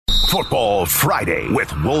Football Friday with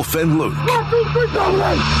Wolf and Luke.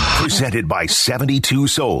 Presented by 72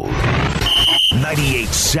 Sold.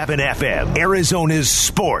 98.7 FM, Arizona's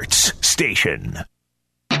sports station.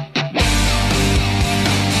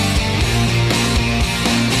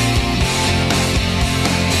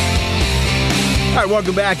 All right,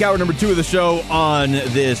 welcome back. Hour number 2 of the show on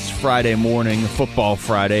this Friday morning, Football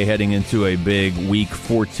Friday, heading into a big Week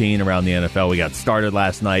 14 around the NFL. We got started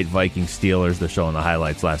last night, Vikings-Steelers. They're showing the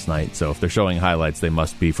highlights last night. So if they're showing highlights, they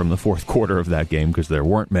must be from the fourth quarter of that game because there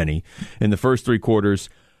weren't many in the first 3 quarters.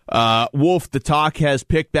 Wolf, the talk has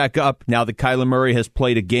picked back up now that Kyler Murray has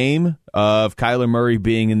played a game of Kyler Murray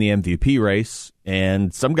being in the MVP race,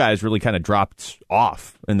 and some guys really kind of dropped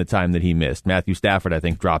off in the time that he missed. Matthew Stafford, I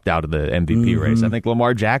think, dropped out of the MVP race. I think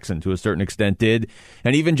Lamar Jackson, to a certain extent, did,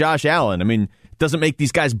 and even Josh Allen. I mean, it doesn't make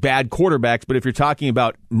these guys bad quarterbacks, but if you're talking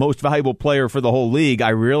about most valuable player for the whole league, I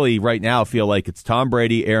really, right now, feel like it's Tom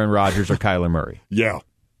Brady, Aaron Rodgers, or Kyler Murray. Yeah,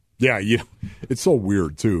 it's so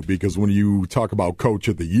weird, too, because when you talk about Coach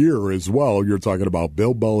of the Year as well, you're talking about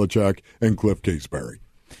Bill Belichick and Cliff Kingsbury.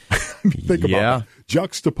 Think about it.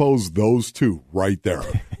 Juxtapose those two right there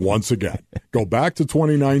once again. Go back to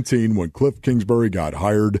 2019 when Cliff Kingsbury got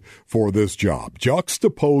hired for this job.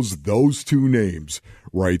 Juxtapose those two names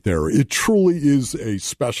right there. It truly is a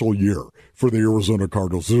special year for the Arizona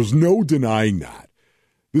Cardinals. There's no denying that.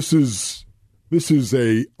 This is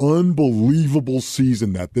a unbelievable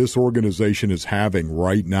season that this organization is having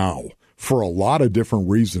right now for a lot of different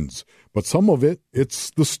reasons. But some of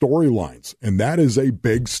it's the storylines, and that is a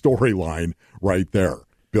big storyline right there.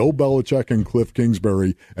 Bill Belichick and Cliff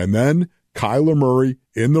Kingsbury, and then Kyler Murray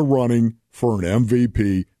in the running for an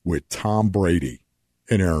MVP with Tom Brady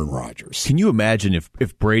and Aaron Rodgers. Can you imagine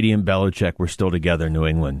if Brady and Belichick were still together in New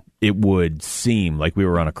England? It would seem like we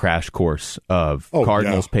were on a crash course of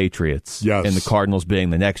Cardinals-Patriots, yes, and the Cardinals being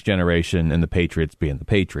the next generation and the Patriots being the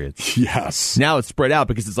Patriots. Yes. Now it's spread out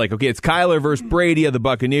because it's like, okay, it's Kyler versus Brady of the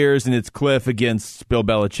Buccaneers, and it's Cliff against Bill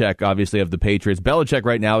Belichick, obviously, of the Patriots. Belichick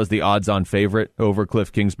right now is the odds-on favorite over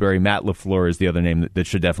Cliff Kingsbury. Matt LaFleur is the other name that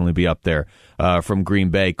should definitely be up there from Green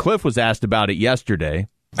Bay. Cliff was asked about it yesterday.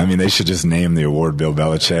 I mean, they should just name the award Bill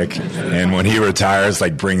Belichick, and when he retires,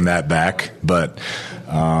 like, bring that back. But,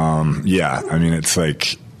 yeah, I mean, it's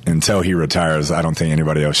like, until he retires, I don't think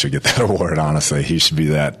anybody else should get that award, honestly. He should be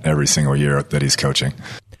that every single year that he's coaching.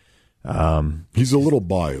 He's a little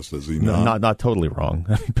biased, is he not? Not totally wrong.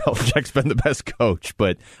 I mean, Belichick's been the best coach,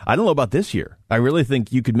 but I don't know about this year. I really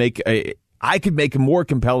think you could I could make a more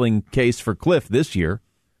compelling case for Cliff this year,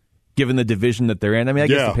 given the division that they're in. I mean, I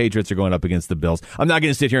guess the Patriots are going up against the Bills. I'm not going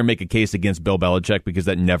to sit here and make a case against Bill Belichick because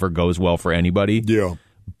that never goes well for anybody. Yeah.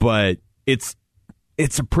 But it's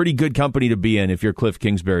a pretty good company to be in if you're Cliff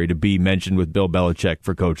Kingsbury, to be mentioned with Bill Belichick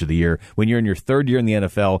for Coach of the Year when you're in your 3rd year in the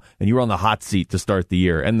NFL and you were on the hot seat to start the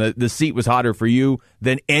year. And the seat was hotter for you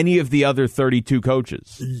than any of the other 32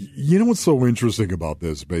 coaches. You know what's so interesting about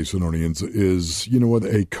this, Basinonians, is, you know what,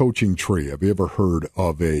 a coaching tree. Have you ever heard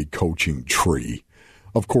of a coaching tree?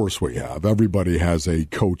 Of course we have. Everybody has a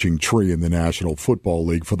coaching tree in the National Football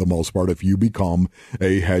League for the most part if you become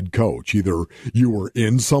a head coach. Either you were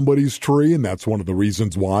in somebody's tree, and that's one of the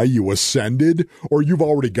reasons why you ascended, or you've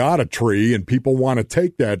already got a tree and people want to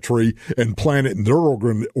take that tree and plant it in their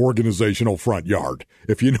organizational front yard,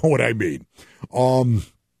 if you know what I mean.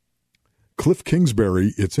 Cliff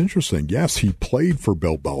Kingsbury, it's interesting. Yes, he played for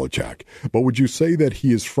Bill Belichick, but would you say that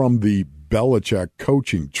he is from the Belichick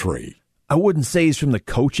coaching tree? I wouldn't say he's from the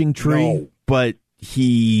coaching tree, but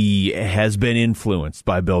he has been influenced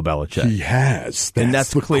by Bill Belichick. He has. And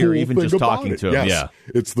that's clear, cool even just talking to him. Yes, yeah.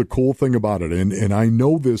 It's the cool thing about it. And I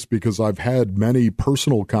know this because I've had many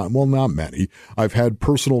personal, not many, I've had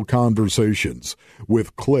personal conversations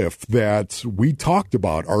with Cliff that we talked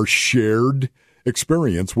about our shared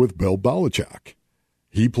experience with Bill Belichick.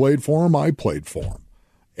 He played for him, I played for him.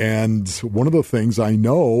 And one of the things I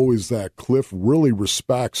know is that Cliff really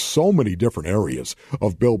respects so many different areas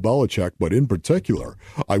of Bill Belichick, but in particular,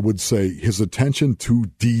 I would say his attention to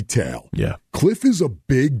detail. Yeah. Cliff is a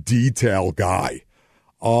big detail guy.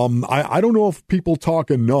 I don't know if people talk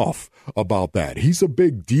enough about that. He's a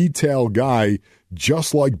big detail guy,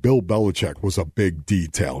 just like Bill Belichick was a big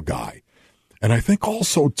detail guy. And I think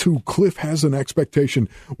also, too, Cliff has an expectation.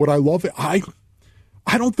 What I love,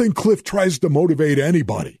 I don't think Cliff tries to motivate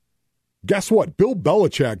anybody. Guess what? Bill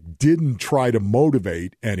Belichick didn't try to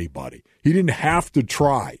motivate anybody. He didn't have to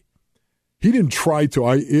try. He didn't try to.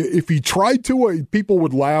 If he tried to, people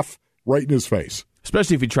would laugh right in his face.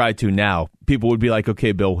 Especially if he tried to now. People would be like,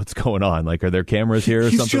 okay, Bill, what's going on? Like, are there cameras here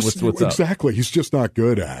or something? What's up? Exactly. He's just not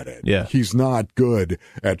good at it. Yeah. He's not good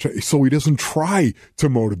at it. So he doesn't try to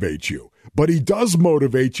motivate you. But he does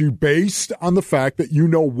motivate you based on the fact that you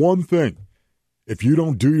know one thing. If you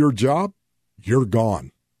don't do your job, you're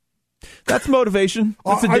gone. That's motivation.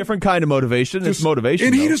 That's a different kind of motivation. It's motivation.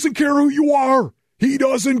 And he doesn't care who you are. He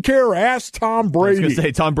doesn't care. Ask Tom Brady. I was going to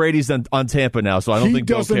say, Tom Brady's on Tampa now, so I don't think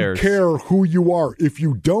Bill cares. He doesn't care who you are. If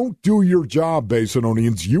you don't do your job,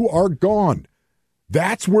 Basinonians, you are gone.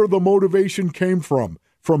 That's where the motivation came from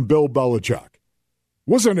Bill Belichick.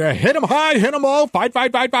 Wasn't a hit him high, hit him low, fight.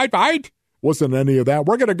 Wasn't any of that.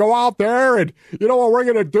 We're going to go out there and, you know what we're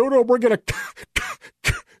going to do to him? We're going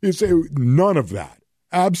to you say none of that.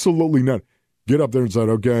 Absolutely none. Get up there and say,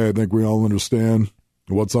 okay, I think we all understand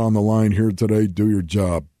what's on the line here today. Do your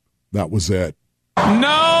job. That was it.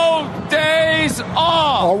 No days off.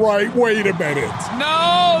 All right, wait a minute.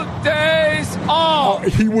 No days off.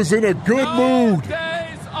 He was in a good mood.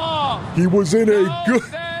 Days off. He was in a good.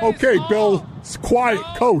 Okay, Bill, quiet,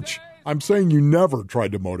 Coach. I'm saying you never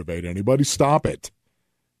tried to motivate anybody. Stop it.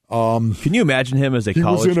 Can you imagine him as a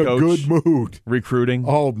college coach? He was in a good mood. Recruiting?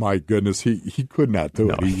 Oh, my goodness. He could not do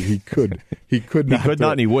it. He could not. He could not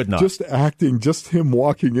and he would not. Just acting, just him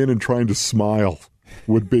walking in and trying to smile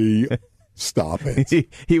would be, stop it.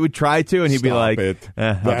 He would try to, and he'd be like,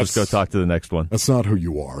 I'll just go talk to the next one. That's not who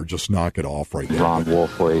you are. Just knock it off right there. Ron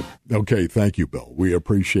Wolfley. Okay, thank you, Bill. We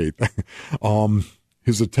appreciate that.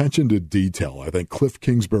 His attention to detail, I think Cliff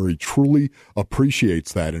Kingsbury truly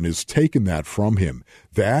appreciates that and has taken that from him.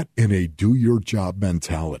 That and a do-your-job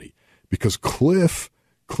mentality. Because Cliff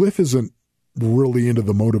isn't really into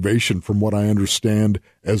the motivation from what I understand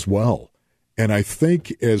as well. And I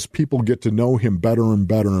think as people get to know him better and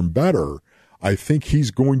better and better, I think he's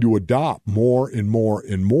going to adopt more and more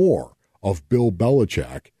and more of Bill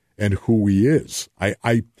Belichick and who he is.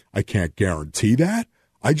 I can't guarantee that.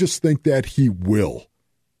 I just think that he will.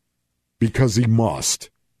 Because he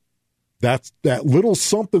must. That's that little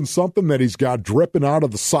something that he's got dripping out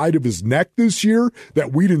of the side of his neck this year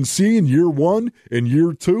that we didn't see in year one and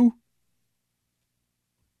year two.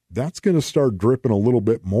 That's going to start dripping a little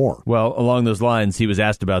bit more. Well, along those lines, he was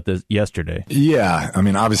asked about this yesterday. Yeah, I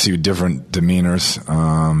mean, obviously different demeanors,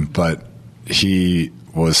 but he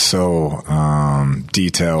was so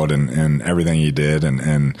detailed in everything he did,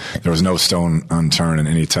 and there was no stone unturned in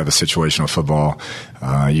any type of situational football.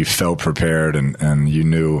 You felt prepared, and you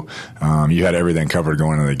knew you had everything covered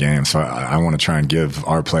going into the game. So I want to try and give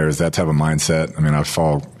our players that type of mindset. I mean, I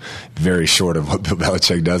fall very short of what Bill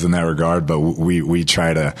Belichick does in that regard, but we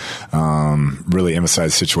try to really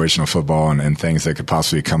emphasize situational football and things that could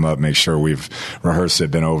possibly come up, make sure we've rehearsed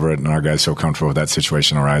it, been over it, and our guys feel comfortable if that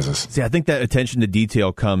situation arises. See, I think that attention to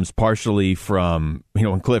detail comes partially from,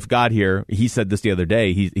 when Cliff got here, he said this the other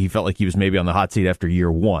day, he felt like he was maybe on the hot seat after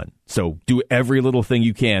year one. So do every little thing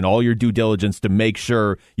you can, all your due diligence to make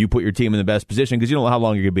sure you put your team in the best position, because you don't know how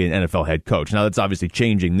long you're going to be an NFL head coach. Now, that's obviously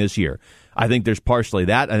changing this year. I think there's partially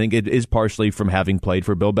that. I think it is partially from having played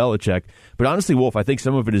for Bill Belichick. But honestly, Wolf, I think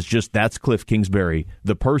some of it is just that's Cliff Kingsbury,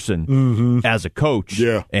 the person, as a coach.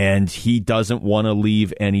 Yeah. And he doesn't want to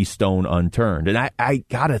leave any stone unturned. And I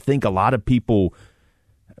got to think a lot of people,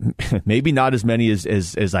 maybe not as many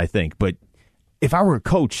as I think, but if I were a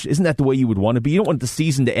coach, isn't that the way you would want to be? You don't want the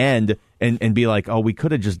season to end and be like, oh, we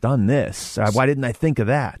could have just done this. Why didn't I think of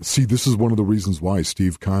that? See, this is one of the reasons why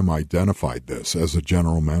Steve Keim identified this as a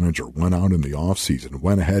general manager, went out in the offseason,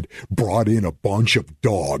 went ahead, brought in a bunch of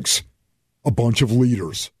dogs, a bunch of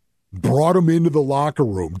leaders, brought them into the locker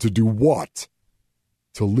room to do what?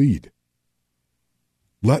 To lead.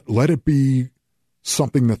 Let it be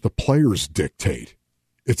something that the players dictate.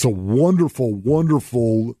 It's a wonderful,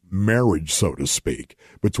 wonderful marriage, so to speak,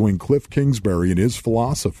 between Cliff Kingsbury and his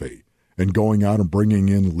philosophy and going out and bringing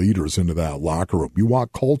in leaders into that locker room. You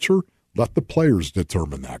want culture? Let the players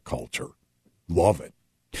determine that culture. Love it.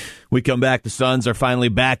 We come back. The Suns are finally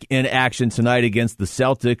back in action tonight against the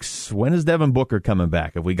Celtics. When is Devin Booker coming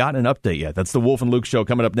back? Have we gotten an update yet? That's the Wolf and Luke Show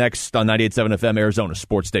coming up next on 98.7 FM, Arizona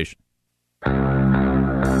Sports Station.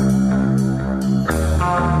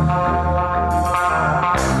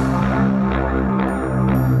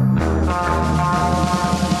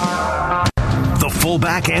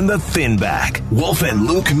 Fullback and the thin back. Wolf and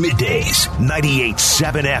Luke middays.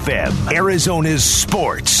 98.7 FM. Arizona's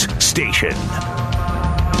sports station.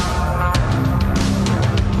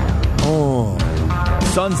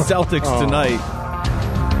 Suns Celtics tonight.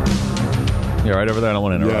 You all right over there? I don't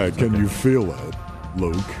want to interrupt. Yeah, can you feel it,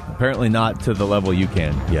 Luke? Apparently not to the level you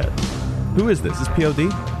can yet. Who is this? Is this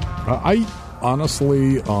POD?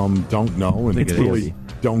 honestly don't know and really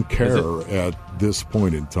don't care at this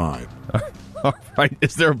point in time. All right.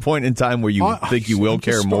 Is there a point in time where you think you will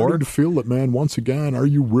care more? I'm starting to feel it, man. Once again, are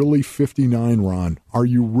you really 59, Ron? Are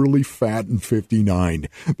you really fat and 59?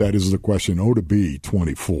 That is the question. O to be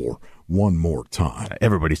 24 one more time.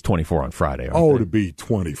 Everybody's 24 on Friday, aren't O they? to be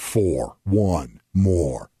 24 one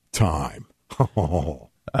more time.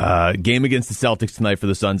 Game against the Celtics tonight for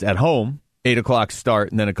the Suns at home. 8 o'clock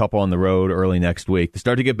start, and then a couple on the road early next week. They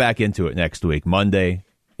start to get back into it next week. Monday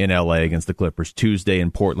in L.A. against the Clippers. Tuesday in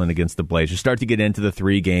Portland against the Blazers. Start to get into the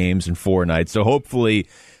 3 games in 4 nights. So hopefully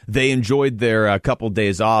they enjoyed their couple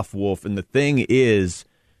days off, Wolf. And the thing is,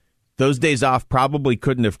 those days off probably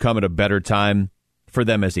couldn't have come at a better time for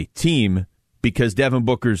them as a team because Devin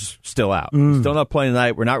Booker's still out. Still not playing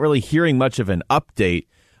tonight. We're not really hearing much of an update.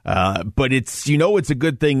 But it's a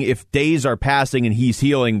good thing if days are passing and he's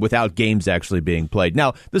healing without games actually being played.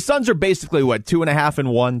 Now, the Suns are basically,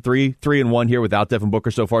 2.5-1, 3-1 here without Devin Booker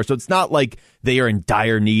so far. So it's not like they are in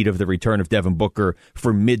dire need of the return of Devin Booker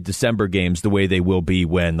for mid-December games the way they will be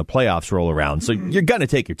when the playoffs roll around. So you're going to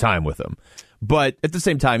take your time with them. But at the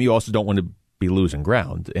same time, you also don't want to be losing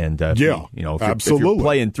ground. And if you're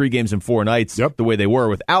playing 3 games in 4 nights the way they were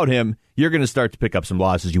without him, you're going to start to pick up some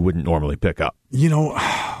losses you wouldn't normally pick up.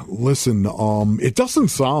 Listen, it doesn't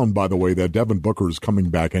sound, by the way, that Devin Booker is coming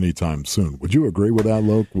back anytime soon. Would you agree with that,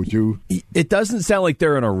 Luke? Would you? It doesn't sound like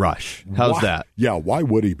they're in a rush. How's that? Yeah, why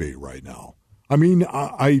would he be right now? I mean,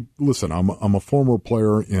 listen, I'm a former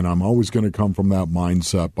player, and I'm always going to come from that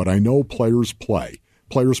mindset, but I know players play.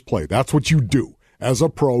 Players play. That's what you do. As a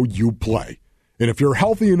pro, you play. And if you're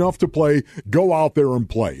healthy enough to play, go out there and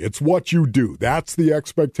play. It's what you do. That's the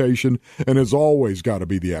expectation, and has always got to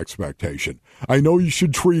be the expectation. I know you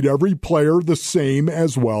should treat every player the same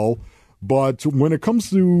as well, but when it comes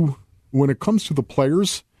to the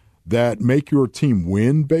players that make your team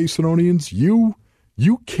win, Basinonians,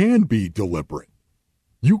 you can be deliberate.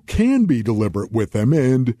 You can be deliberate with them,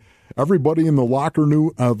 and everybody in the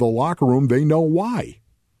locker room, they know why.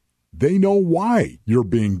 They know why you're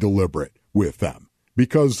being deliberate with them,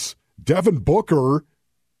 because Devin Booker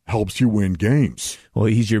helps you win games. Well,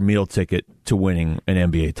 he's your meal ticket to winning an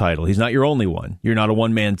NBA title. He's not your only one. You're not a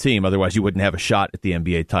one-man team. Otherwise, you wouldn't have a shot at the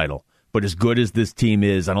NBA title. But as good as this team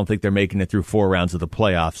is, I don't think they're making it through 4 rounds of the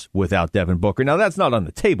playoffs without Devin Booker. Now, that's not on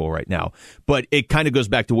the table right now, but it kind of goes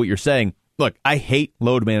back to what you're saying. Look, I hate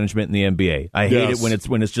load management in the NBA. I hate it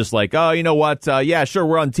when it's just like, oh, you know what? Yeah, sure,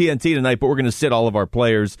 we're on TNT tonight, but we're going to sit all of our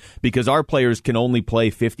players because our players can only play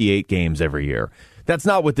 58 games every year. That's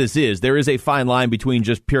not what this is. There is a fine line between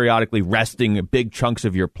just periodically resting big chunks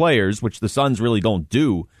of your players, which the Suns really don't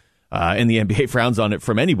do, and the NBA frowns on it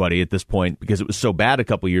from anybody at this point because it was so bad a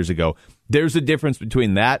couple years ago. There's a difference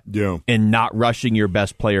between that and not rushing your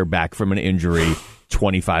best player back from an injury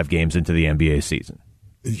 25 games into the NBA season.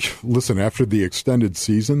 Listen, after the extended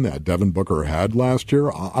season that Devin Booker had last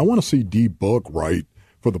year, I want to see D-Book right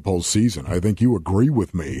for the postseason. I think you agree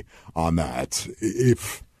with me on that.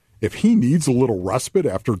 If he needs a little respite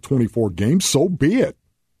after 24 games, so be it.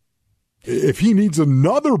 If he needs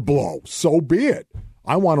another blow, so be it.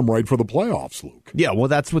 I want him right for the playoffs, Luke. Yeah, well,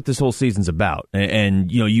 that's what this whole season's about.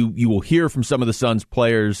 And you will hear from some of the Suns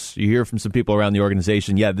players, you hear from some people around the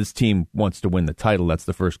organization, yeah, this team wants to win the title. That's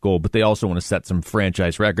the first goal. But they also want to set some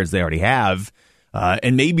franchise records they already have.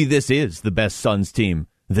 And maybe this is the best Suns team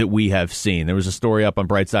that we have seen. There was a story up on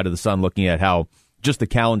Bright Side of the Sun looking at how just the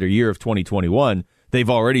calendar year of 2021, they've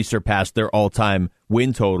already surpassed their all-time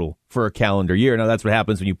win total for a calendar year. Now, that's what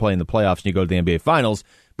happens when you play in the playoffs and you go to the NBA Finals.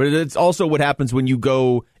 But it's also what happens when you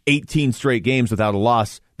go 18 straight games without a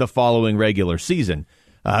loss the following regular season.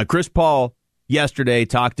 Chris Paul yesterday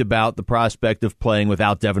talked about the prospect of playing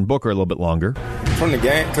without Devin Booker a little bit longer. From the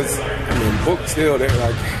game, because, Book's still there.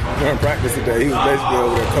 Like, during practice today, he was basically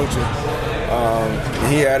over there coaching.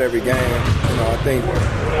 He had every game. I think,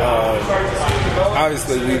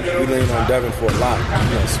 obviously, we lean on Devin for a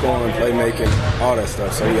lot. Scoring, playmaking, all that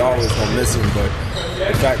stuff. So we always going to miss him. But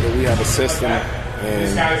the fact that we have a system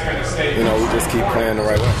and, we just keep playing the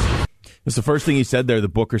right way. It's the first thing he said there, the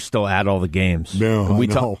Booker's still at all the games. No, we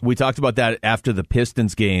talked about that after the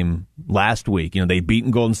Pistons game last week. They'd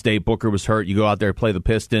beaten Golden State. Booker was hurt. You go out there, play the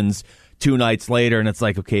Pistons 2 nights later, and it's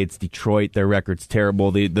like, okay, it's Detroit. Their record's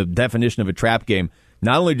terrible. The definition of a trap game,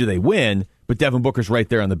 not only do they win, but Devin Booker's right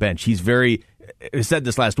there on the bench. He's very... I said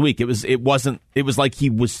this last week. It was like he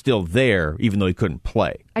was still there, even though he couldn't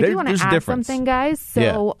play. I do want to add something, guys.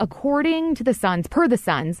 So, according to the Suns,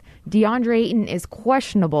 DeAndre Ayton is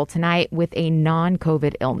questionable tonight with a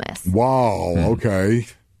non-COVID illness. Wow. Okay,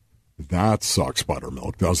 that sucks,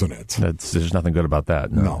 buttermilk, doesn't it? There's nothing good about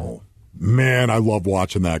that. No. Man, I love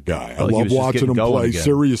watching that guy. I love watching him play. Again.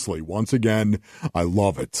 Seriously, once again, I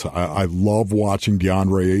love it. I love watching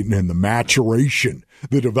DeAndre Ayton and the maturation,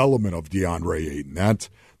 the development of DeAndre Ayton.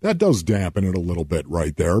 That does dampen it a little bit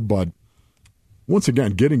right there. But once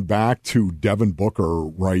again, getting back to Devin Booker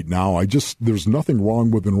right now, there's nothing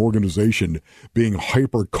wrong with an organization being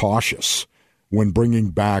hyper cautious when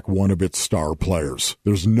bringing back one of its star players.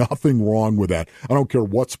 There's nothing wrong with that. I don't care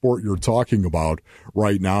what sport you're talking about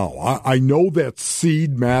right now. I know that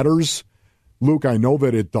seed matters, Luke. I know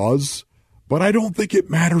that it does, but I don't think it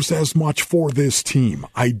matters as much for this team.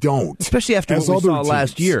 I don't. Especially after what we saw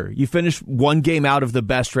last year. You finished one game out of the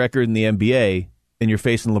best record in the NBA, and you're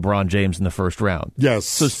facing LeBron James in the first round. Yes.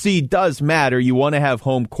 So seed does matter. You want to have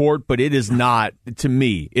home court, but it is not, to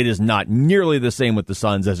me, it is not nearly the same with the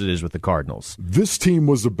Suns as it is with the Cardinals. This team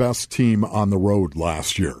was the best team on the road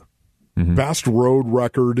last year. Mm-hmm. Best road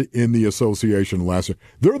record in the association last year.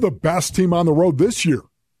 They're the best team on the road this year.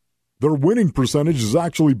 Their winning percentage is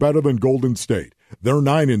actually better than Golden State. They're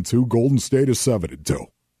 9-2. Golden State is 7-2.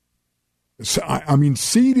 So, I mean,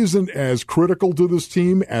 seed isn't as critical to this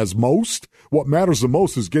team as most. What matters the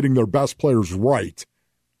most is getting their best players right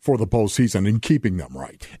for the postseason and keeping them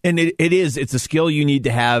right. And it's a skill you need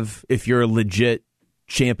to have if you're a legit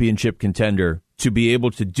championship contender to be able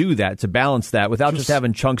to do that, to balance that without just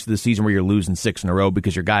having chunks of the season where you're losing 6 in a row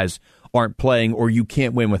because your guys aren't playing or you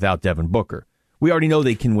can't win without Devin Booker. We already know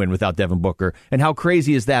they can win without Devin Booker. And how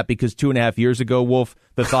crazy is that? Because 2.5 years ago, Wolf,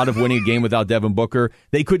 the thought of winning a game without Devin Booker,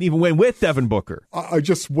 they couldn't even win with Devin Booker.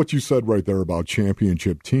 What you said right there about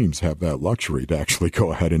championship teams have that luxury to actually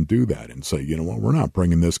go ahead and do that and say, you know what, we're not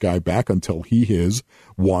bringing this guy back until he is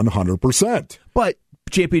 100%. But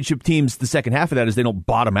championship teams, the second half of that is they don't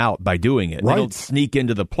bottom out by doing it. Right. They don't sneak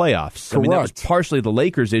into the playoffs. Correct. I mean, that was partially the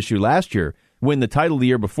Lakers' issue last year. Win the title the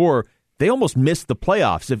year before, they almost missed the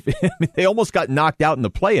playoffs. They almost got knocked out in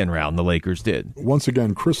the play-in round, the Lakers did. Once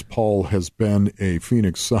again, Chris Paul has been a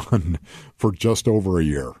Phoenix Sun for just over a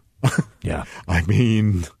year. Yeah. I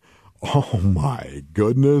mean, oh my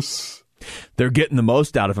goodness. They're getting the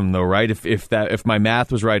most out of him, though, right? If my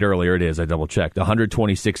math was right earlier, it is. I double-checked.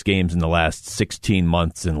 126 games in the last 16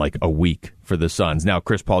 months in like a week for the Suns. Now,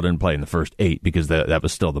 Chris Paul didn't play in the first 8 because that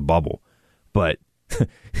was still the bubble. But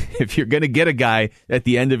if you're going to get a guy at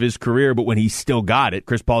the end of his career, but when he's still got it,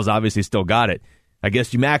 Chris Paul's obviously still got it, I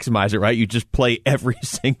guess you maximize it, right? You just play every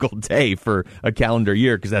single day for a calendar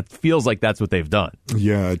year because that feels like that's what they've done.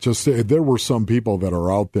 Yeah, there were some people that are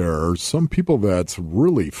out there, some people that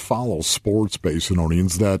really follow sports,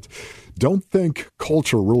 Basinonians, that don't think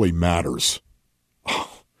culture really matters.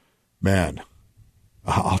 Oh, man,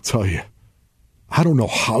 I'll tell you, I don't know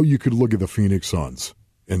how you could look at the Phoenix Suns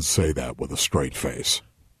and say that with a straight face,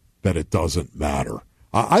 that it doesn't matter.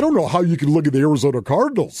 I don't know how you can look at the Arizona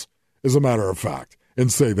Cardinals, as a matter of fact,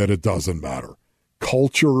 and say that it doesn't matter.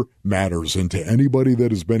 Culture matters, and to anybody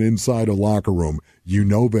that has been inside a locker room, you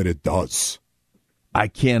know that it does. I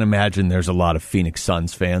can't imagine there's a lot of Phoenix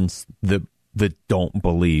Suns fans that don't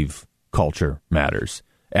believe culture matters.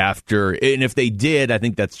 And if they did, I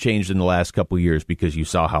think that's changed in the last couple of years because you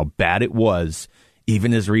saw how bad it was,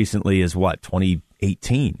 even as recently as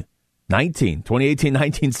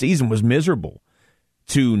 2018-19 season was miserable.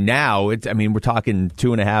 To now, we're talking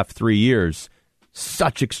 2.5, 3 years,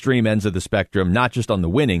 such extreme ends of the spectrum, not just on the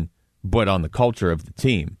winning, but on the culture of the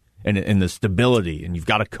team and the stability. And you've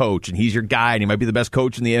got a coach, and he's your guy, and he might be the best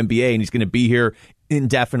coach in the NBA, and he's going to be here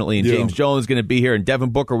indefinitely, and James Jones is going to be here, and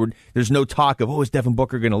Devin Booker, there's no talk of, is Devin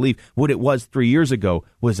Booker going to leave? What it was 3 years ago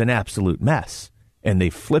was an absolute mess, and they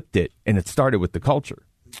flipped it, and it started with the culture.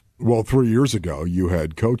 Well, 3 years ago, you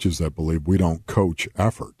had coaches that believed we don't coach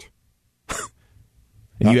effort.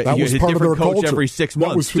 That was part of their culture every 6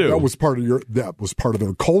 months. That was part of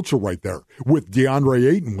their culture right there. With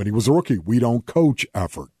DeAndre Ayton when he was a rookie, we don't coach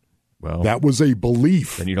effort. Well, that was a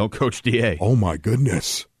belief. Then you don't coach DA. Oh my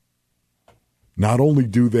goodness! Not only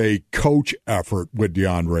do they coach effort with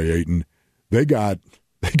DeAndre Ayton, they got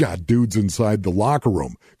dudes inside the locker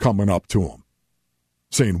room coming up to him,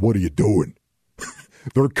 saying, "What are you doing?"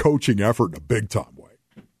 They're coaching effort in a big time way.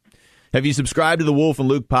 Have you subscribed to the Wolf and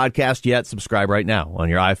Luke podcast yet? Subscribe right now on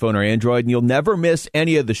your iPhone or Android, and you'll never miss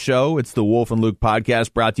any of the show. It's the Wolf and Luke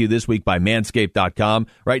podcast, brought to you this week by Manscaped.com.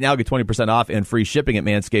 Right now, get 20% off and free shipping at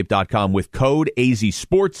Manscaped.com with code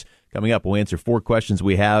AZSports. Coming up, we'll answer 4 questions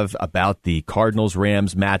we have about the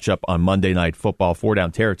Cardinals-Rams matchup on Monday Night Football. 4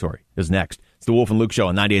 Down Territory is next. It's the Wolf and Luke Show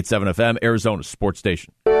on 98.7 FM, Arizona's sports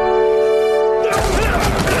station.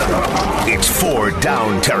 It's 4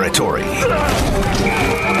 Down Territory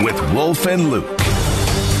with Wolf and Luke.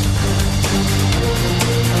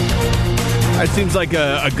 It seems like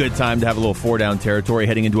a good time to have a little four-down territory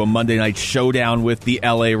heading into a Monday night showdown with the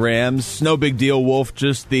L.A. Rams. No big deal, Wolf.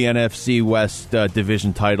 Just the NFC West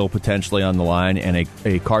division title potentially on the line and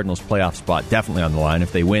a Cardinals playoff spot definitely on the line.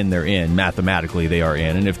 If they win, they're in. Mathematically, they are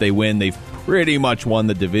in. And if they win, they've pretty much won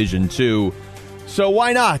the division, too. So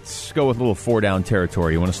why not go with a little four-down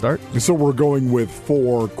territory? You want to start? So we're going with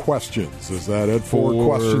 4 questions. Is that it? Four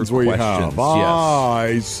questions we have. Yes.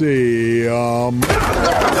 I see.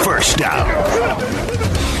 First down.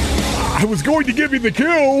 I was going to give you the cue.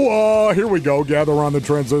 Here we go. Gather on the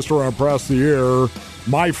transistor and press the air.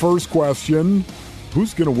 My first question.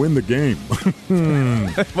 Who's going to win the game?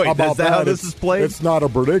 Wait, is that how this is played? It's not a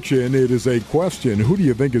prediction. It is a question. Who do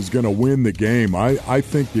you think is going to win the game? I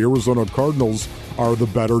think the Arizona Cardinals are the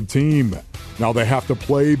better team. Now, they have to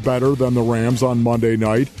play better than the Rams on Monday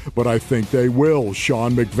night, but I think they will.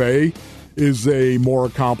 Sean McVay is a more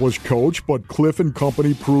accomplished coach, but Cliff and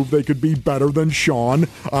company proved they could be better than Sean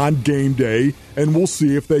on game day, and we'll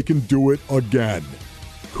see if they can do it again.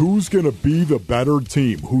 Who's going to be the better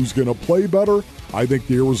team? Who's going to play better? I think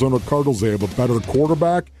the Arizona Cardinals, they have a better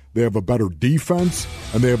quarterback, they have a better defense,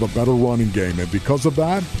 and they have a better running game. And because of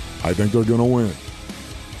that, I think they're going to win.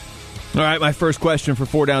 All right, my first question for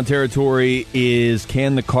four-down territory is,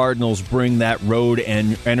 can the Cardinals bring that road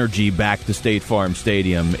and energy back to State Farm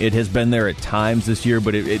Stadium? It has been there at times this year,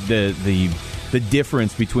 but the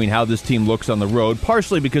difference between how this team looks on the road,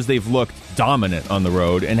 partially because they've looked dominant on the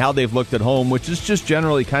road, and how they've looked at home, which is just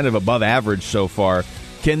generally kind of above average so far.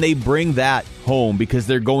 Can they bring that home? Because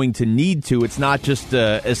they're going to need to. It's not just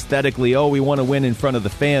aesthetically, we want to win in front of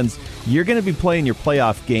the fans. You're going to be playing your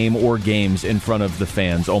playoff game or games in front of the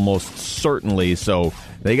fans, almost certainly. So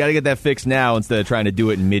they got to get that fixed now instead of trying to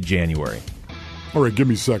do it in mid-January. All right, give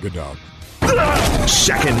me second down.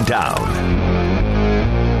 Second down.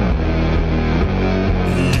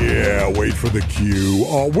 Yeah, wait for the cue.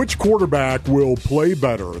 Which quarterback will play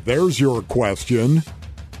better? There's your question.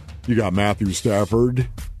 You got Matthew Stafford,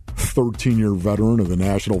 13-year veteran of the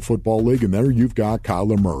National Football League, and there you've got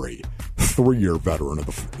Kyler Murray, 3-year veteran of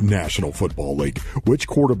the National Football League. Which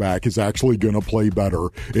quarterback is actually going to play better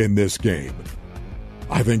in this game?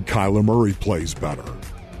 I think Kyler Murray plays better.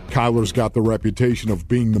 Kyler's got the reputation of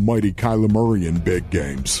being the mighty Kyler Murray in big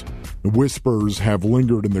games. The whispers have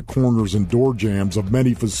lingered in the corners and door jams of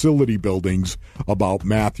many facility buildings about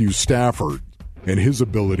Matthew Stafford and his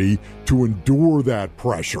ability to endure that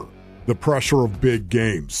pressure, the pressure of big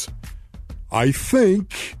games. I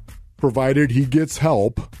think, provided he gets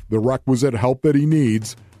help, the requisite help that he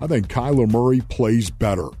needs, I think Kyler Murray plays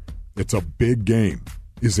better. It's a big game,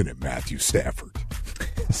 isn't it, Matthew Stafford?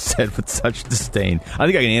 Said with such disdain. I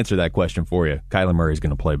think I can answer that question for you. Kyler Murray's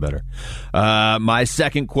going to play better. My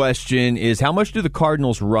second question is, how much do the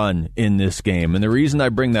Cardinals run in this game? And the reason I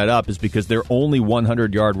bring that up is because their only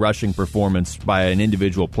 100-yard rushing performance by an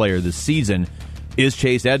individual player this season is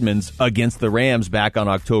Chase Edmonds against the Rams back on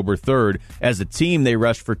October 3rd. As a team, they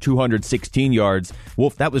rushed for 216 yards.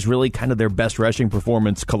 Wolf, that was really kind of their best rushing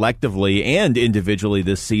performance collectively and individually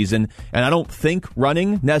this season. And I don't think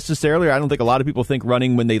running necessarily, or I don't think a lot of people think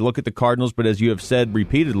running when they look at the Cardinals, but as you have said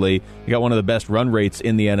repeatedly, you got one of the best run rates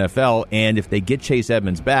in the NFL. And if they get Chase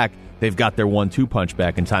Edmonds back, they've got their 1-2 punch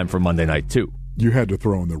back in time for Monday night, too. You had to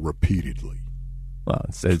throw in the repeatedly. Well,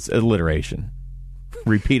 it's alliteration.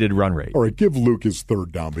 Repeated run rate. All right, give Luke his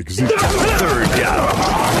third down because he's third down.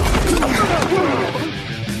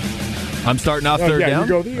 I'm starting off third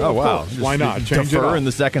down? Oh, wow. Why not? Change defer in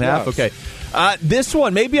the second half? Okay. This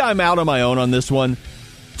one, maybe I'm out on my own on this one.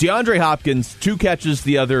 DeAndre Hopkins, 2 catches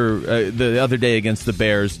the other day against the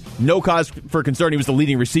Bears. No cause for concern. He was the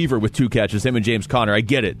leading receiver with 2 catches, him and James Conner. I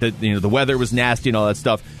get it. The weather was nasty and all that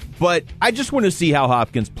stuff. But I just want to see how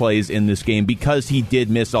Hopkins plays in this game because he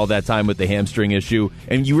did miss all that time with the hamstring issue.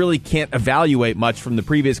 And you really can't evaluate much from the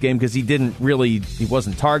previous game because he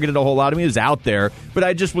wasn't targeted a whole lot. I mean, he was out there. But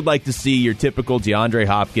I just would like to see your typical DeAndre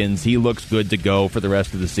Hopkins. He looks good to go for the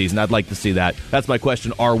rest of the season. I'd like to see that. That's my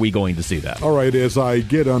question. Are we going to see that? All right, as I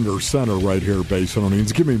get under center right here,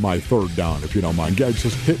 Basinonians, give me my third down if you don't mind. Guys,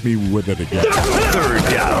 just hit me with it again. Third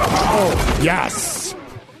down. Oh, yes.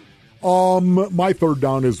 My third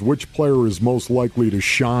down is, which player is most likely to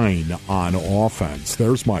shine on offense?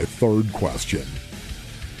 There's my third question.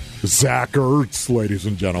 Zach Ertz, ladies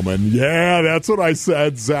and gentlemen. Yeah, that's what I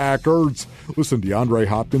said, Zach Ertz. Listen, DeAndre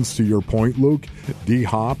Hopkins, to your point, Luke,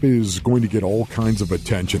 D-Hop is going to get all kinds of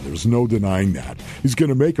attention. There's no denying that. He's going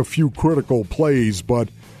to make a few critical plays, but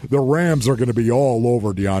the Rams are going to be all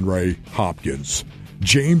over DeAndre Hopkins.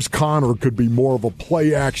 James Conner could be more of a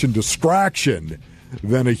play-action distraction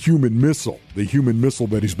than a human missile, the human missile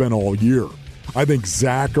that he's been all year. I think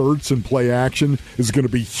Zach Ertz in play action is going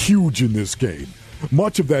to be huge in this game.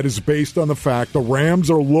 Much of that is based on the fact the Rams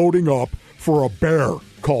are loading up for a bear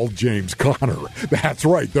called James Conner. That's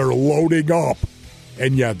right, they're loading up.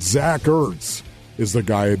 And yet Zach Ertz is the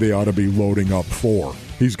guy they ought to be loading up for.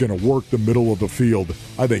 He's going to work the middle of the field.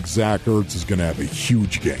 I think Zach Ertz is going to have a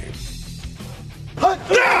huge game.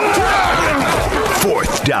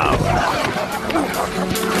 Fourth down.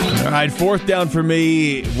 All right, fourth down for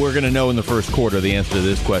me. We're going to know in the first quarter the answer to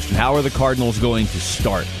this question. How are the Cardinals going to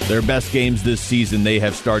start? Their best games this season, they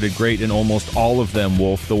have started great in almost all of them,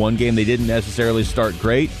 Wolf. The one game they didn't necessarily start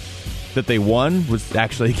great that they won was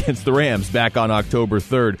actually against the Rams back on October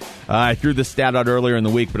 3rd. I threw the stat out earlier in the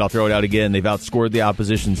week, but I'll throw it out again. They've outscored the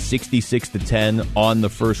opposition 66-10 on the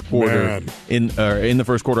first quarter in the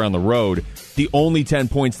first quarter on the road. The only 10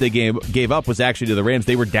 points they gave up was actually to the Rams.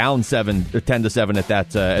 They were down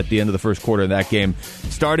 10-7 at the end of the first quarter in that game.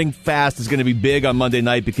 Starting fast is going to be big on Monday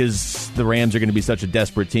night because the Rams are going to be such a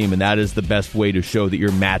desperate team, and that is the best way to show that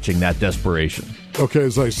you're matching that desperation. Okay,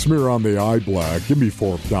 as I smear on the eye black, give me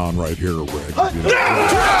fourth down right here, Rick.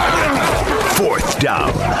 Fourth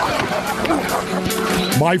down.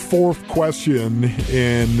 My fourth question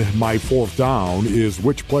in my fourth down is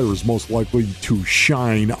which player is most likely to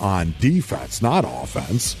shine on defense, not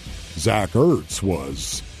offense. Zach Ertz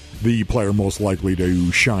was the player most likely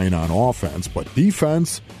to shine on offense, but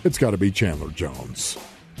defense, it's got to be Chandler Jones.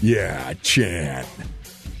 Yeah, Chan.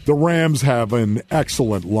 The Rams have an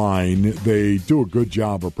excellent line. They do a good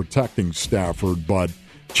job of protecting Stafford, but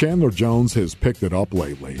Chandler Jones has picked it up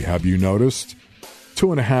lately. Have you noticed?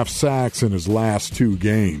 2.5 sacks in his last 2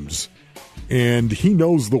 games. And he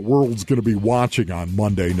knows the world's going to be watching on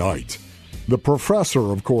Monday night. The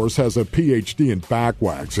professor, of course, has a PhD in back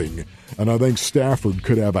waxing, and I think Stafford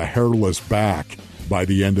could have a hairless back by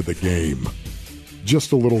the end of the game.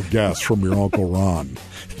 Just a little guess from your Uncle Ron.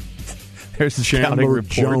 There's the Chandler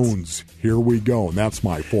Jones. Here we go. And that's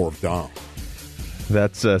my fourth down.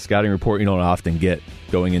 That's a scouting report you don't often get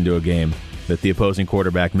going into a game, that the opposing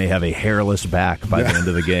quarterback may have a hairless back by the end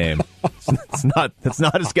of the game. That's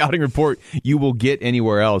not a scouting report you will get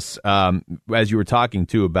anywhere else. As you were talking,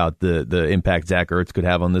 too, about the impact Zach Ertz could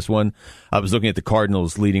have on this one, I was looking at the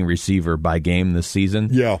Cardinals' leading receiver by game this season.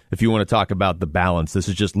 Yeah. If you want to talk about the balance, this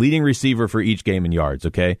is just leading receiver for each game in yards,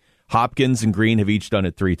 okay? Hopkins and Green have each done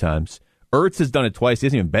it 3 times. Ertz has done it twice. He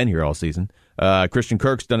hasn't even been here all season. Christian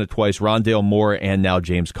Kirk's done it twice. Rondale Moore and now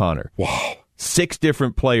James Conner. Wow. 6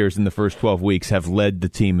 different players in the first 12 weeks have led the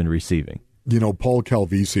team in receiving. You know, Paul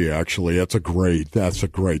Calvisi, actually, that's a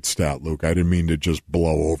great stat, Luke. I didn't mean to just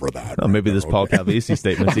blow over that. Well, maybe this Paul Calvisi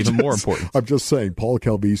statement is even more important. I'm just saying, Paul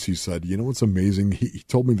Calvisi said, you know what's amazing? He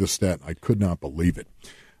told me this stat, and I could not believe it.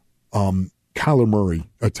 Kyler Murray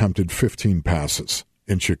attempted 15 passes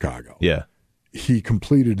in Chicago. Yeah. He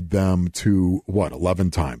completed them to,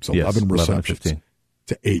 11 times? 11 receptions 11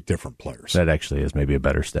 to 8 different players. That actually is maybe a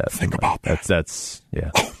better stat. Think about that. That's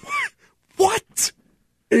yeah. Oh my, what?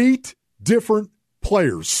 8 different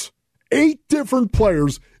players. 8 different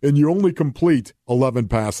players, and you only complete 11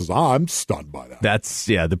 passes. I'm stunned by that. That's,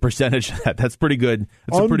 the percentage. That's pretty good.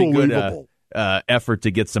 That's a pretty good effort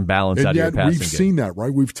to get some balance out of your passing game. We've seen that,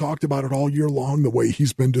 right? We've talked about it all year long, the way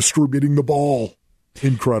he's been distributing the ball.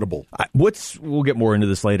 Incredible. We'll get more into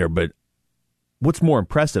this later, but what's more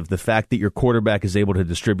impressive, the fact that your quarterback is able to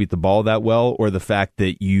distribute the ball that well, or the fact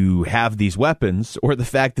that you have these weapons, or the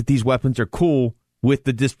fact that these weapons are cool with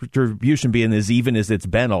the distribution being as even as it's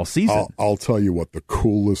been all season? I'll tell you what the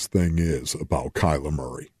coolest thing is about Kyler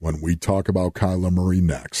Murray. When we talk about Kyler Murray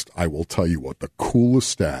next, I will tell you what the coolest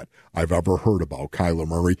stat I've ever heard about Kyler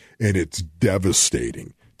Murray, and it's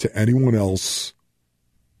devastating to anyone else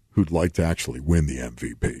who'd like to actually win the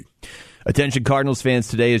MVP. Attention Cardinals fans,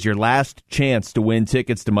 today is your last chance to win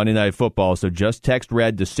tickets to Monday Night Football, so just text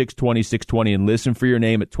RED to 620-620 and listen for your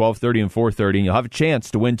name at 12:30 and 4:30, and you'll have a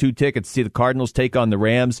chance to win 2 tickets to see the Cardinals take on the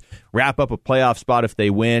Rams, wrap up a playoff spot if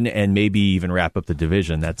they win, and maybe even wrap up the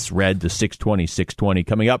division. That's RED to 620-620.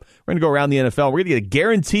 Coming up, we're going to go around the NFL. We're going to get a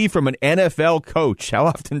guarantee from an NFL coach. How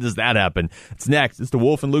often does that happen? It's next. It's the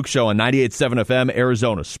Wolf and Luke Show on 98.7 FM,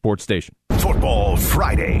 Arizona Sports Station. Football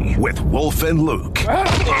Friday with Wolf and Luke.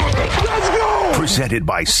 Let's go! Presented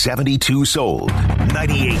by 72 Sold.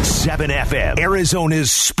 98.7 FM,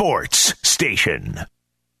 Arizona's sports station.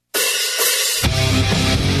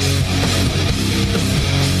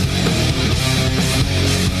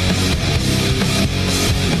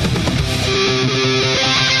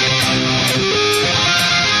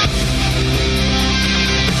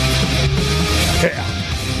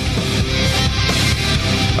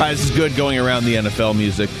 All right, this is good going around the NFL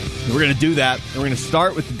music. We're going to do that. And we're going to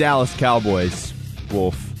start with the Dallas Cowboys,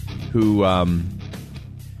 Wolf, who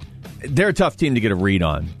they're a tough team to get a read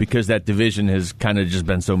on because that division has kind of just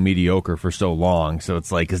been so mediocre for so long. So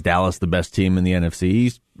it's like, is Dallas the best team in the NFC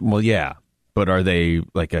East? Well, yeah. But are they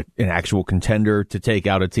like an actual contender to take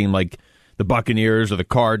out a team like the Buccaneers or the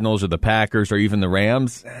Cardinals or the Packers or even the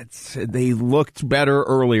Rams? They looked better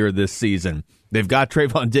earlier this season. They've got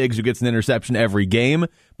Trayvon Diggs, who gets an interception every game,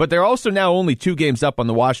 but they're also now only 2 games up on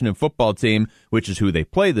the Washington football team, which is who they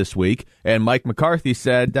play this week. And Mike McCarthy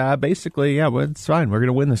said, basically, yeah, well, it's fine. We're going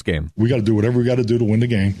to win this game. We got to do whatever we got to do to win the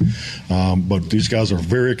game. But these guys are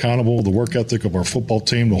very accountable. The work ethic of our football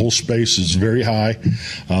team, the whole space is very high.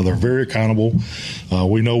 They're very accountable.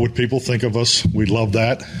 We know what people think of us. We love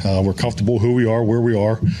that. We're comfortable who we are, where we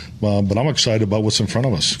are. But I'm excited about what's in front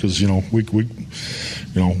of us because, we're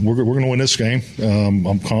going to win this game.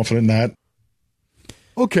 I'm confident in that.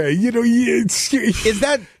 Okay, is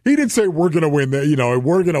that he didn't say we're going to win that.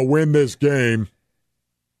 We're going to win this game.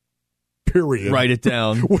 Period. Write it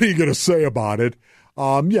down. What are you going to say about it?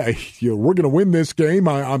 We're going to win this game.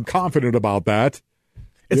 I'm confident about that.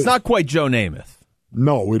 It's not quite Joe Namath.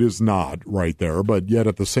 No, it is not right there. But yet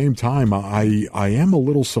at the same time, I am a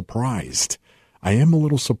little surprised. I am a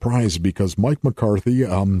little surprised because Mike McCarthy,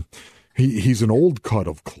 he's an old cut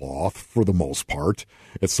of cloth for the most part.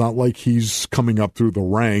 It's not like he's coming up through the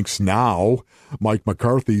ranks now. Mike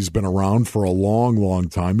McCarthy's been around for a long, long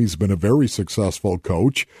time. He's been a very successful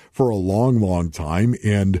coach for a long, long time.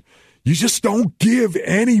 And you just don't give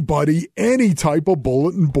anybody any type of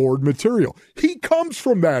bulletin board material. He comes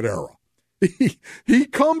from that era. He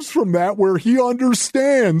comes from that where he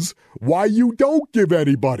understands why you don't give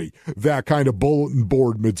anybody that kind of bulletin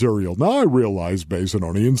board material. Now I realize,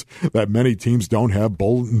 Basinonians, that many teams don't have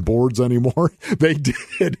bulletin boards anymore. They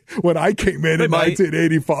did. When I came in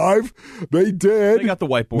 1985, they did. They got the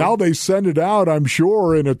whiteboard. Now they send it out, I'm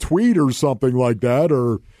sure, in a tweet or something like that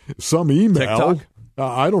or some email. TikTok?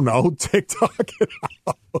 I don't know. TikTok it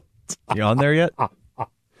out. You on there yet?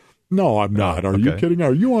 No, I'm not. Are you kidding?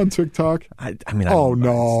 Are you on TikTok? No.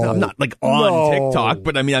 I'm not like on TikTok,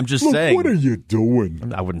 but I'm just saying. What are you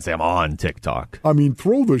doing? I wouldn't say I'm on TikTok.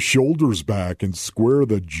 Throw the shoulders back and square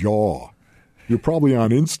the jaw. You're probably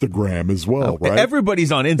on Instagram as well, right?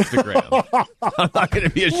 Everybody's on Instagram. I'm not going to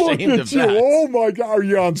be ashamed of that. Oh, my God. Are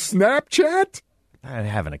you on Snapchat? I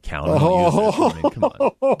have an account. I don't use it. Come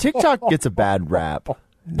on. TikTok gets a bad rap.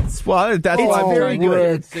 That's why I'm very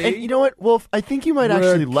good. And you know what, Wolf? I think you might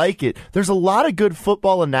actually like it. There's a lot of good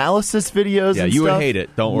football analysis videos. Yeah, and you stuff. would hate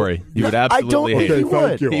it. Don't worry. You would absolutely hate it. I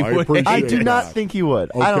don't think he would. I do not think he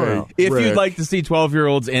would. Okay, I don't know. If you'd like to see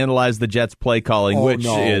 12-year-olds analyze the Jets' play calling, which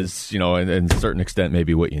is, in a certain extent,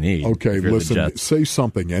 maybe what you need. Okay, listen, say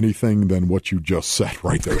something, anything than what you just said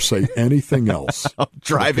right there. Say anything else.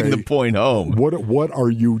 Driving the point home. What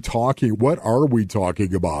are you talking? What are we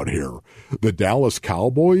talking about here? The Dallas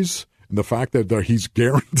Cowboys? And the fact that he's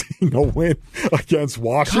guaranteeing a win against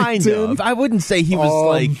Washington? Kind of. I wouldn't say he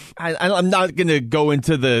was I'm not going to go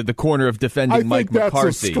into the corner of defending Mike McCarthy. I think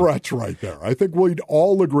that's a stretch right there. I think we'd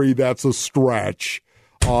all agree that's a stretch.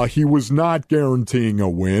 He was not guaranteeing a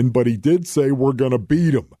win, but he did say we're going to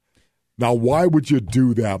beat him. Now, why would you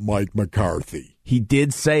do that, Mike McCarthy? He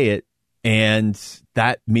did say it. And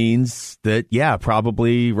that means that,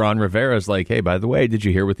 probably Ron Rivera's like, hey, by the way, did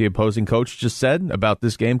you hear what the opposing coach just said about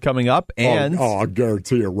this game coming up? And I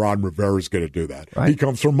guarantee you Ron Rivera's going to do that. Right. He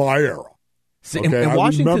comes from my era. See, and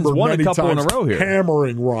Washington's won a couple in a row here.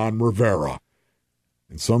 Hammering Ron Rivera.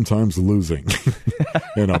 And sometimes losing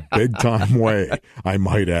in a big-time way, I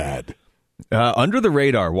might add. Under the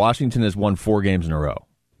radar, Washington has won 4 games in a row.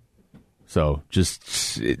 So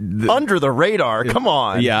just under the radar. Come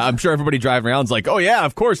on. Yeah, I'm sure everybody driving around is like, oh, yeah,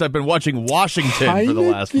 of course. I've been watching Washington for the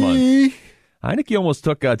last month. Heineke almost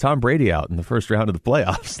took Tom Brady out in the first round of the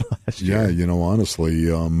playoffs last year. Yeah, honestly,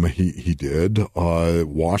 he did.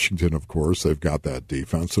 Washington, of course, they've got that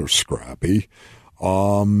defense. They're scrappy.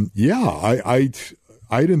 I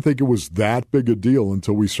didn't think it was that big a deal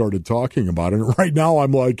until we started talking about it. And right now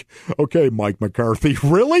I'm like, okay, Mike McCarthy,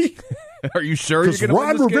 really? Are you sure you're going to win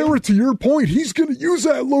this Ron Rivera, to your point, he's going to use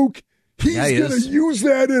that, Luke. He's going to use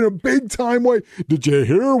that in a big-time way. Did you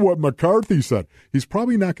hear what McCarthy said? He's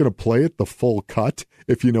probably not going to play it the full cut,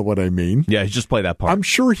 if you know what I mean. Yeah, he's just play that part. I'm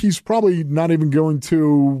sure he's probably not even going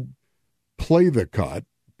to play the cut,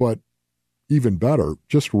 but even better,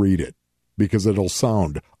 just read it. Because it'll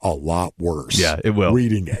sound a lot worse. Yeah, it will.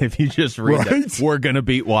 Reading it. If you just read it, we're going to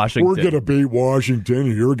beat Washington. We're going to beat Washington,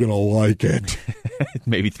 and you're going to like it.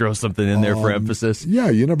 Maybe throw something in there for emphasis. Yeah,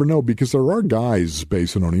 you never know, because there are guys,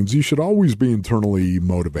 Basinonians, you should always be internally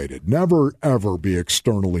motivated. Never, ever be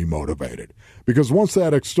externally motivated. Because once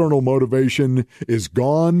that external motivation is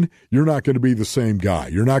gone, you're not going to be the same guy.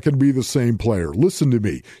 You're not going to be the same player. Listen to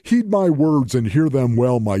me. Heed my words and hear them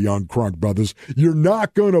well, my young Crunk brothers. You're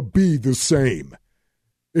not going to be the same.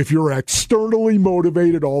 If you're externally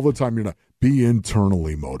motivated all the time, you're not. Be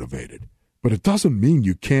internally motivated. But it doesn't mean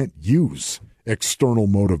you can't use external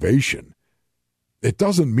motivation. It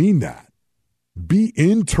doesn't mean that. Be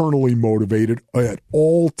internally motivated at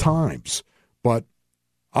all times. But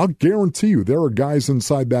I'll guarantee you there are guys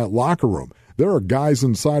inside that locker room. There are guys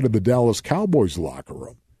inside of the Dallas Cowboys locker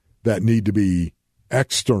room that need to be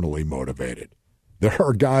externally motivated. There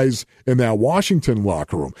are guys in that Washington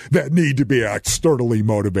locker room that need to be externally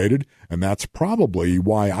motivated, and that's probably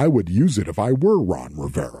why I would use it if I were Ron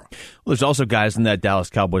Rivera. Well, there's also guys in that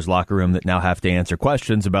Dallas Cowboys locker room that now have to answer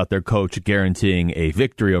questions about their coach guaranteeing a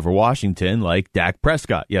victory over Washington, like Dak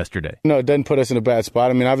Prescott yesterday. No, it doesn't put us in a bad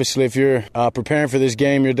spot. I mean, obviously, if you're preparing for this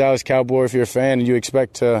game, you're a Dallas Cowboy. If you're a fan, and you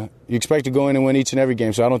expect to go in and win each and every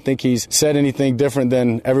game. So I don't think he's said anything different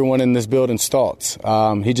than everyone in this building's thoughts.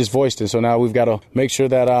 He just voiced it. So now we've got to make sure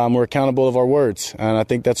that we're accountable of our words. And I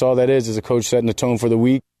think that's all that is a coach setting the tone for the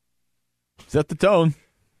week. Set the tone.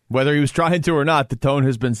 Whether he was trying to or not, the tone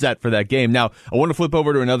has been set for that game. Now, I want to flip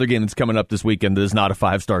over to another game that's coming up this weekend that is not a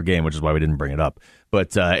 5-star game, which is why we didn't bring it up.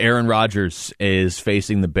 But Aaron Rodgers is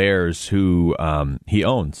facing the Bears, who he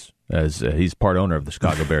owns, as he's part owner of the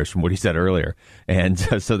Chicago Bears, from what he said earlier. And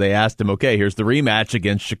so they asked him, okay, here's the rematch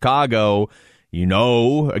against Chicago. You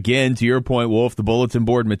know, again, to your point, Wolf, the bulletin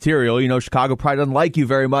board material, you know, Chicago probably doesn't like you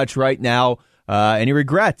very much right now. Any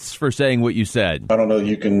regrets for saying what you said? I don't know.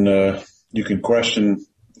 You can question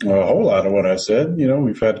a whole lot of what I said. You know,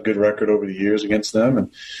 we've had a good record over the years against them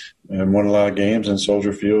and won a lot of games in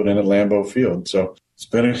Soldier Field and at Lambeau Field. So it's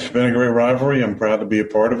been a great rivalry. I'm proud to be a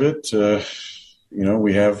part of it. You know,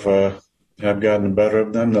 we have gotten the better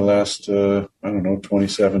of them the last,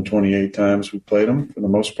 27, 28 times we played them for the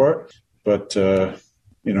most part. But,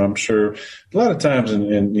 you know, I'm sure a lot of times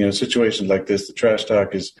in you know, situations like this, the trash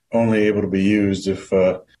talk is only able to be used if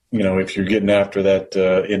you're getting after that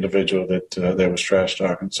individual that was trash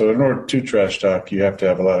talking. So in order to trash talk, you have to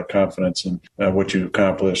have a lot of confidence in what you've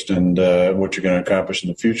accomplished and what you're going to accomplish in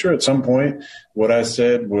the future. At some point, what I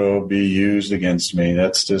said will be used against me.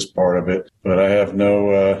 That's just part of it. But I have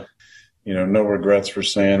no regrets for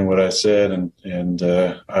saying what I said. And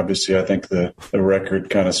obviously, I think the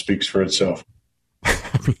record kind of speaks for itself.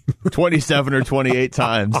 27 or 28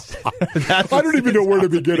 times. I don't even know where to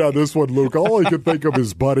begin on this one, Luke. All I can think of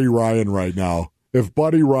is Buddy Ryan right now. If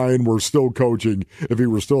Buddy Ryan were still coaching, if he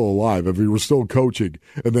were still alive, if he were still coaching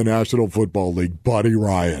in the National Football League, Buddy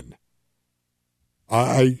Ryan.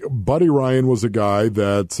 Buddy Ryan was a guy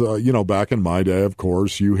that, back in my day, of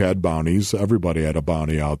course, you had bounties. Everybody had a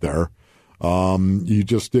bounty out there. You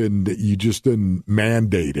just didn't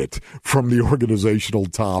mandate it from the organizational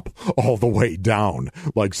top all the way down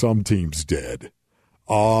like some teams did.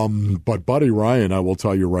 But Buddy Ryan, I will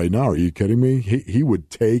tell you right now, are you kidding me? He would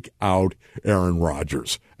take out Aaron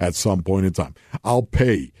Rodgers at some point in time. I'll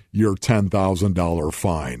pay your $10,000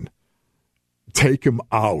 fine. Take him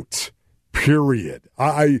out, period.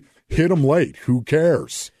 I hit him late. Who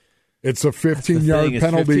cares? It's a 15-yard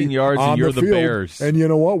penalty 15 yards on and you're the the field, Bears. and you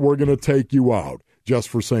know what? We're going to take you out just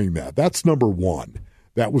for saying that. That's number one.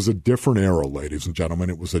 That was a different era, ladies and gentlemen.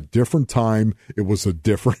 It was a different time. It was a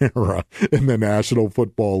different era in the National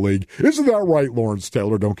Football League. Isn't that right, Lawrence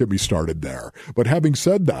Taylor? Don't get me started there. But having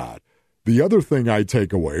said that, the other thing I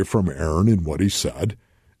take away from Aaron and what he said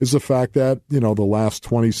is the fact that, the last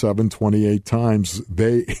 27, 28 times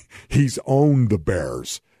he's owned the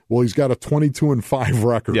Bears. Well, he's got a 22-5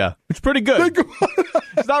 record. Yeah, it's pretty good.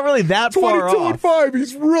 It's not really that far off. 22-5.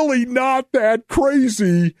 He's really not that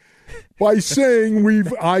crazy by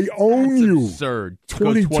saying I own you. Absurd.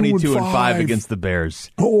 22-5 against the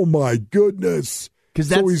Bears. Oh my goodness!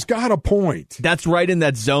 So he's got a point. That's right in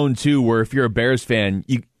that zone too, where if you're a Bears fan,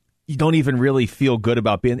 you don't even really feel good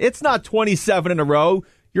about being. It's not 27 in a row.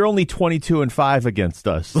 You're only 22-5 against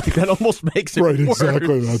us. Like, that almost makes it right, worse.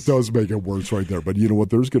 Exactly. That does make it worse right there. But you know what?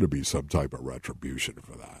 There's going to be some type of retribution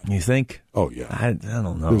for that. You think? Oh, yeah. I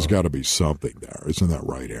don't know. There's got to be something there. Isn't that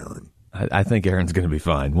right, Aaron? I think Aaron's going to be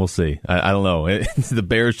fine. We'll see. I don't know. The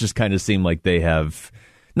Bears just kind of seem like they have,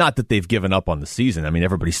 not that they've given up on the season. I mean,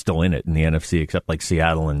 everybody's still in it in the NFC except like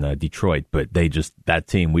Seattle and Detroit. But that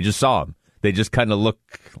team, we just saw them. They just kind of look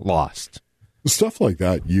lost. Stuff like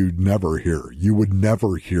that you'd never hear. You would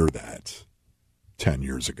never hear that 10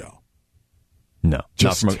 years ago. No,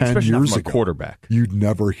 just not 10 years ago, quarterback. You'd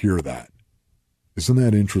never hear that. Isn't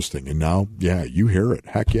that interesting? And now, yeah, you hear it.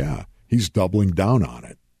 Heck yeah. He's doubling down on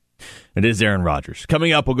it. It is Aaron Rodgers.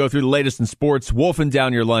 Coming up, we'll go through the latest in sports. Wolfing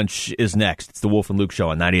Down Your Lunch is next. It's the Wolf and Luke Show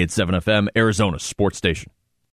on 98.7 FM, Arizona's sports station.